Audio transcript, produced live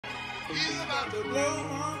He's about to blow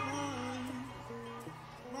my mind.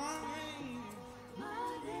 My name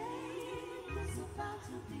is about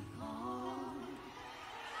to be called.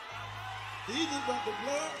 He's about to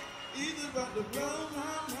blow. He's about to blow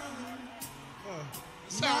my mind.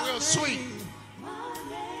 Sound real sweet. My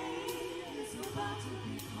name is about to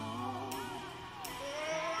be called.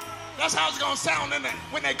 That's how it's gonna sound in it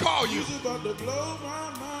when they call you. He's about to blow my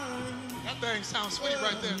mind. That thing sounds sweet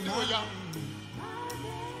right there. Do it, y'all.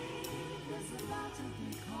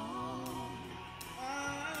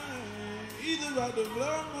 He's about to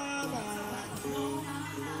blow my mind.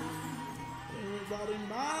 Everybody,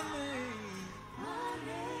 my name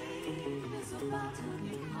is about to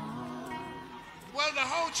be called. Well, the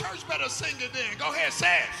whole church better sing it then. Go ahead,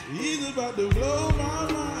 say it. He's about to blow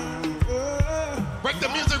my mind. Break the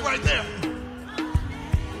music right there.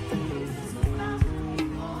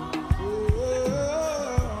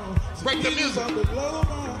 Break the music. About to blow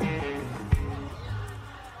my name.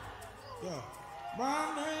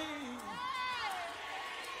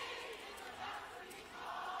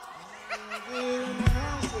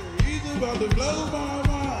 He's about to blow my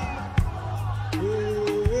mind.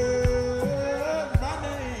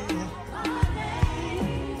 My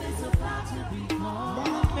name is about to be called.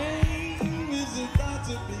 My name is about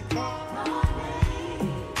to be called. My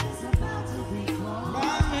name is about to be called.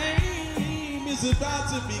 My name is about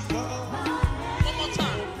to be called. One more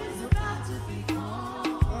time. He's about to be called.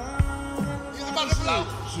 He's about to blow.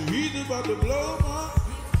 So he's about to blow my.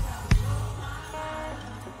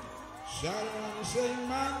 Shout out and say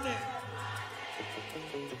my name.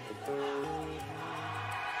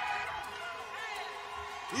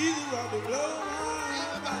 He's about to blow my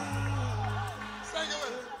mind. Sing it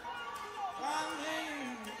with us. My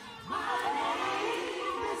name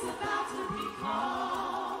is about to be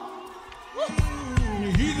called.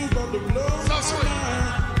 He's about to blow So my sweet.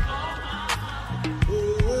 mind.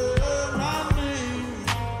 My name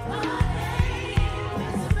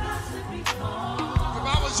is about to be called. If I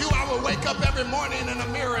was you, I would wake up every morning in the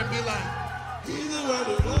mirror and be like, He's about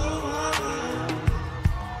to blow my mind.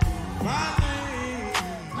 My name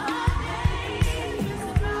is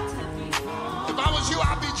about to be called. if I was you,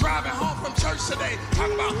 I'd be driving home from church today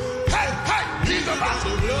talking about, hey, hey, he's about to.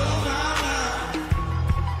 blow my mind.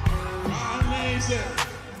 My name said,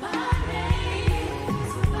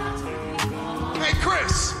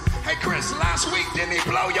 Hey, Chris, last week, didn't he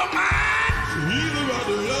blow your mind? he's about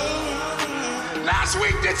to blow my mind. Last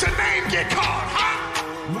week, did your name get called, huh?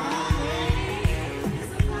 My name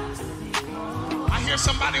is about to be called. I hear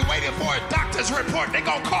somebody waiting for a doctor's report. They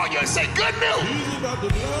gonna call you and say, good news. He's about to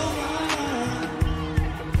blow my mind.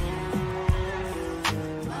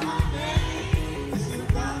 My name is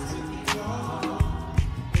about to be called.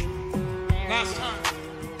 Last time.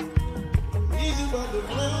 He's about to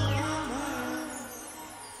blow my mind.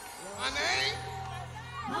 My name?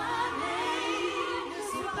 My name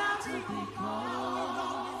is about to be called.